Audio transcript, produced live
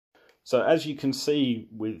So as you can see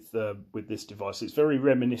with this device, it's very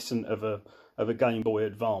reminiscent of a Game Boy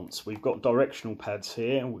Advance. We've got directional pads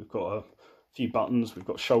here. We've got a few buttons. We've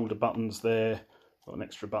got shoulder buttons there. Got an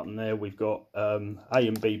extra button there. We've got A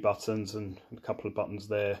and B buttons and a couple of buttons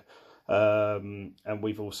there. And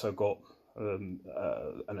we've also got an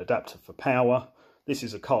adapter for power. This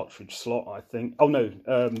is a cartridge slot, I think. Oh no,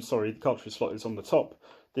 sorry, the cartridge slot is on the top.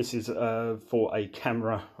 This is for a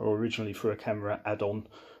camera, or originally for a camera add-on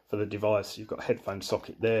for the device. You've got a headphone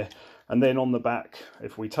socket there, and then on the back,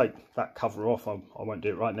 if we take that cover off, I won't do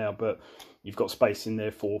it right now, but you've got space in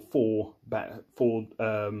there for four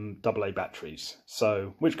AA batteries,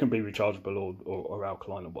 so which can be rechargeable or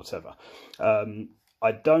alkaline or whatever.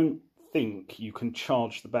 I don't think you can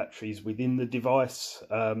charge the batteries within the device.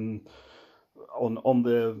 On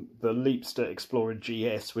the Leapster Explorer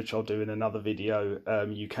GS, which I'll do in another video,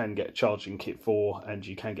 you can get a charging kit for, and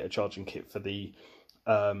you can get a charging kit for the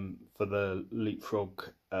Leapfrog,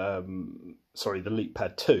 sorry, the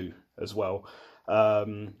LeapPad 2 as well.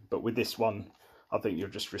 But with this one, I think you're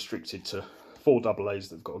just restricted to 4 AA's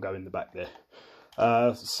that've got to go in the back there.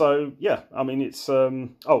 So yeah, I mean, it's oh,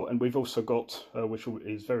 and we've also got, which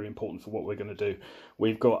is very important for what we're going to do,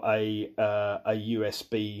 we've got a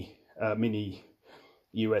USB mini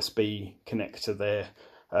USB connector there,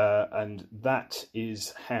 and that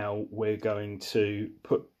is how we're going to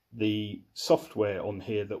put the software on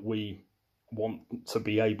here that we want to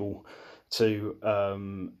be able to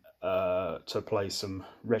play some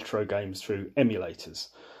retro games through emulators.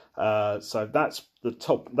 So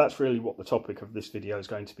that's really what the topic of this video is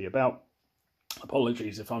going to be about.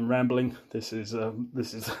 Apologies if I'm rambling. This is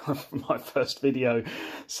my first video,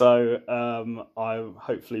 so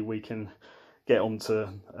hopefully we can get on to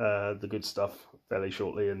the good stuff fairly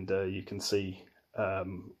shortly, and you can see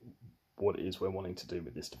what it is we're wanting to do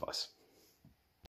with this device.